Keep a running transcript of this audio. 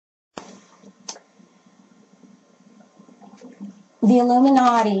the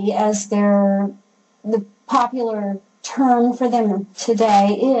Illuminati, as the popular term for them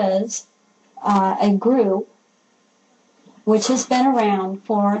today, is a group which has been around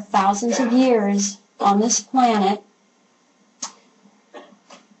for thousands of years on this planet.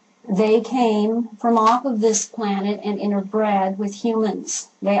 They came from off of this planet and interbred with humans.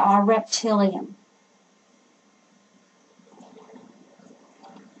 They are reptilian.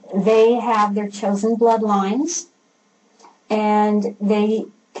 They have their chosen bloodlines, and they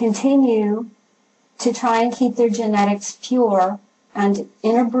continue to try and keep their genetics pure and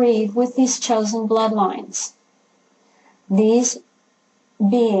interbreed with these chosen bloodlines. These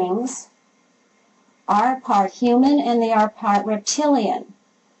beings are part human and they are part reptilian.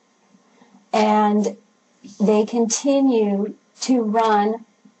 And they continue to run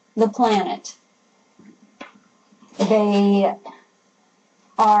the planet. They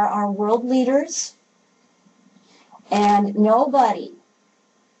are our world leaders, and nobody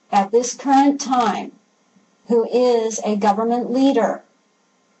at this current time who is a government leader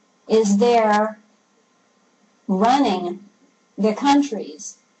is there running the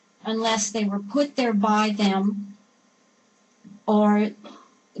countries unless they were put there by them or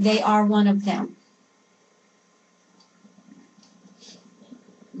they are one of them.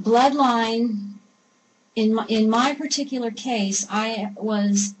 Bloodline, in my particular case, I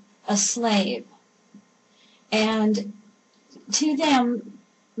was a slave. And to them,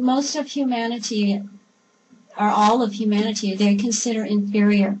 most of humanity, or all of humanity, they consider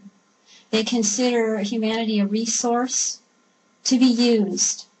inferior. They consider humanity a resource to be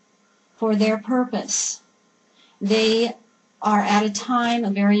used for their purpose. They are at a time,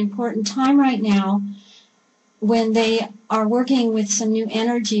 a very important time right now, when they are working with some new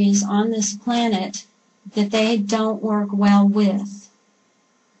energies on this planet that they don't work well with.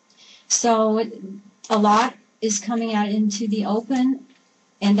 So a lot is coming out into the open,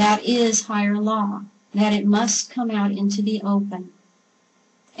 and that is higher law, that it must come out into the open.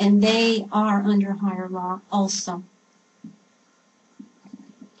 And they are under higher law also.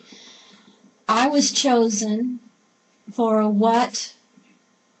 I was chosen for what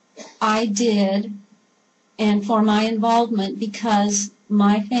I did and for my involvement because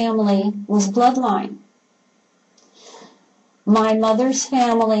my family was bloodline. My mother's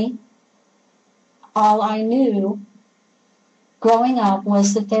family, all I knew growing up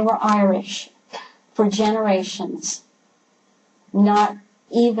was that they were Irish for generations, not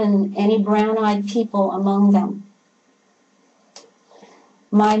even any brown-eyed people among them.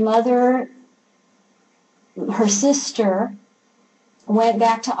 My mother, her sister, went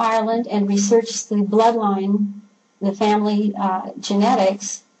back to Ireland and researched the bloodline, the family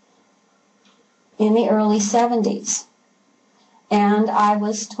genetics, in the early 70s. And I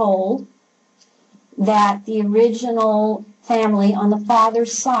was told that the original family on the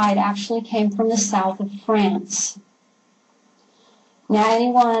father's side actually came from the south of France. Now,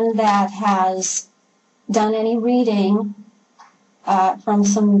 anyone that has done any reading from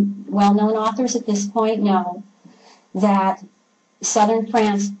some well-known authors at this point know that southern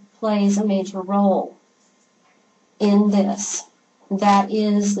France plays a major role in this. That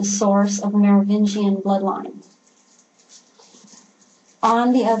is the source of Merovingian bloodline.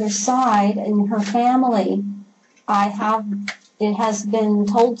 On the other side, in her family, it has been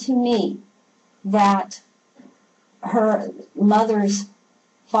told to me that her mother's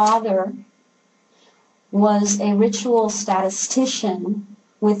father was a ritual statistician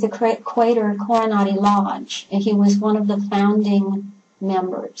with the Quaker Coronati Lodge, and he was one of the founding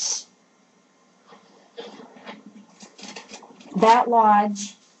members. That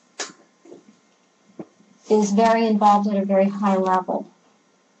lodge is very involved at a very high level.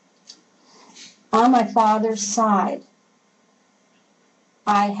 On my father's side,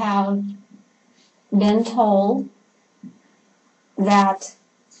 I have been told that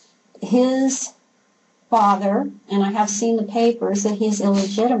his father, and I have seen the papers, that he's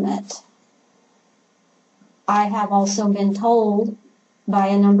illegitimate. I have also been told by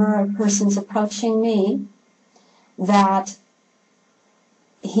a number of persons approaching me that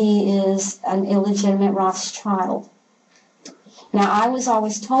he is an illegitimate Rothschild. Now, I was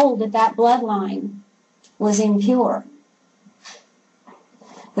always told that that bloodline was impure.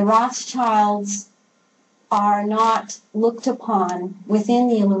 The Rothschilds are not looked upon within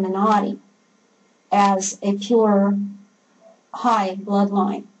the Illuminati as a pure, high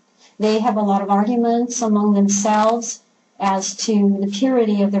bloodline. They have a lot of arguments among themselves as to the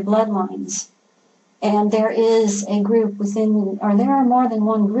purity of their bloodlines. And there is a group within, or there are more than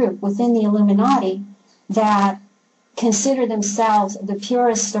one group within the Illuminati that consider themselves the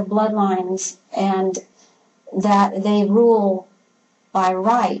purest of bloodlines and that they rule by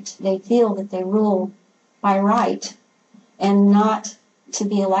right. They feel that they rule by right and not to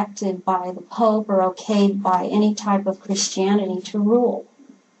be elected by the Pope or okayed by any type of Christianity to rule.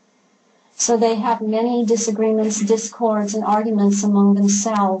 So they have many disagreements, discords, and arguments among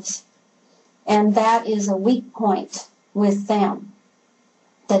themselves. And that is a weak point with them,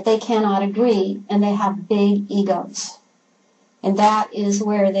 that they cannot agree, and they have big egos. And that is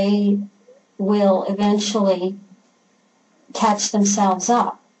where they will eventually catch themselves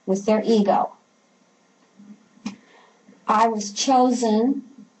up with their ego. I was chosen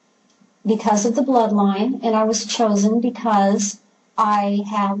because of the bloodline, and I was chosen because I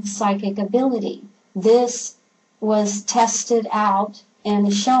have psychic ability. This was tested out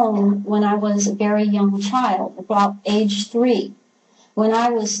and shown when I was a very young child, about age 3. When I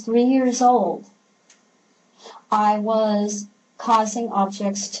was 3 years old, I was causing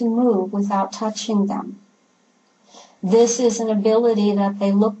objects to move without touching them. This is an ability that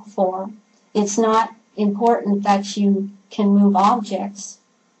they look for. It's not important that you can move objects.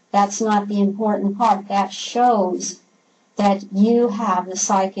 That's not the important part. That shows that you have the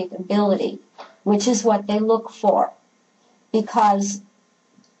psychic ability, which is what they look for. Because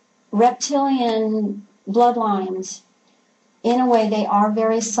reptilian bloodlines, in a way, they are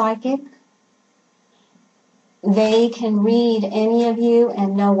very psychic. They can read any of you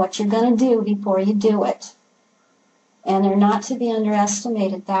and know what you're going to do before you do it. And they're not to be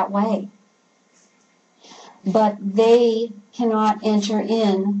underestimated that way. But they cannot enter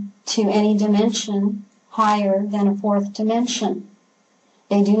into any dimension higher than a 4th dimension.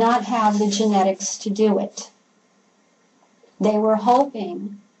 They do not have the genetics to do it. They were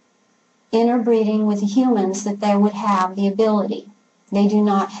hoping, interbreeding with humans, that they would have the ability. They do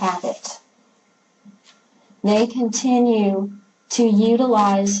not have it. They continue to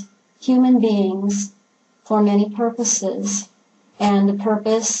utilize human beings for many purposes, and the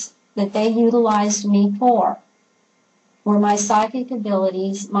purpose that they utilized me for were my psychic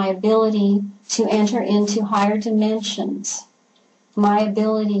abilities, my ability to enter into higher dimensions, my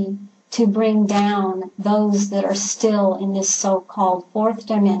ability to bring down those that are still in this so-called 4th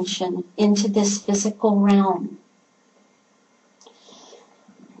dimension into this physical realm.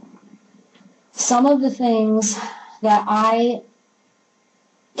 Some of the things that I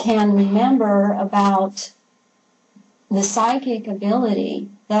can remember about the psychic ability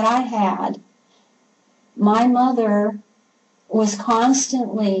that I had, my mother was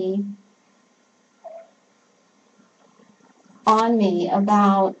constantly on me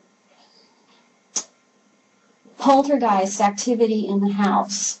about poltergeist activity in the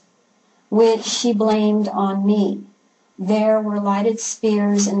house, which she blamed on me. There were lighted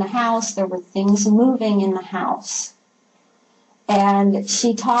spheres in the house, there were things moving in the house. And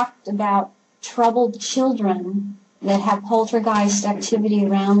she talked about troubled children that have poltergeist activity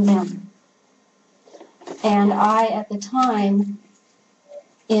around them. And I, at the time,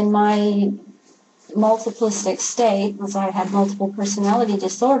 in my multiplistic state, because I had multiple personality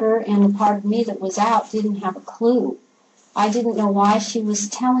disorder, and the part of me that was out didn't have a clue. I didn't know why she was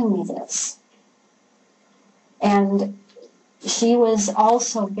telling me this. And she was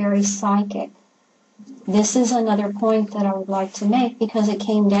also very psychic. This is another point that I would like to make, because it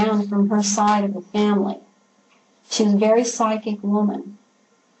came down from her side of the family. She was a very psychic woman.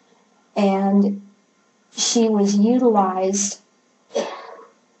 And she was utilized,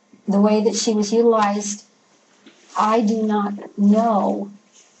 the way that she was utilized, I do not know,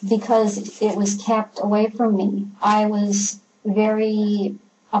 because it was kept away from me. I was very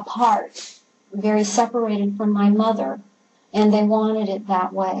apart, very separated from my mother, and they wanted it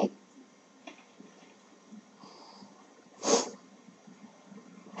that way.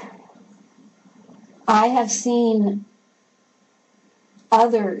 I have seen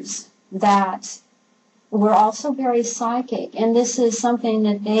others that were also very psychic, and this is something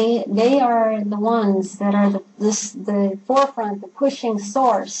that they are the ones that are the forefront, the pushing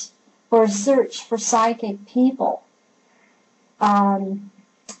source for a search for psychic people. I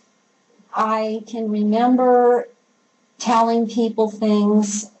can remember telling people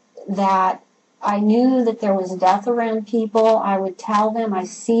things that I knew that there was death around people. I would tell them, I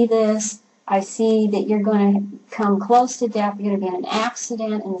see this. I see that you're going to come close to death, you're going to be in an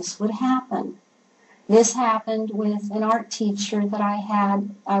accident, and this would happen. This happened with an art teacher that I had.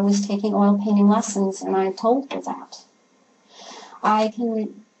 I was taking oil painting lessons, and I told her that. I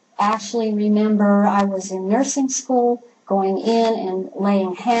can actually remember I was in nursing school, going in and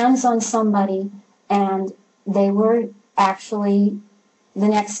laying hands on somebody, and they were actually, the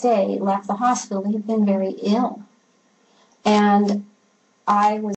next day, left the hospital. They had been very ill. And I was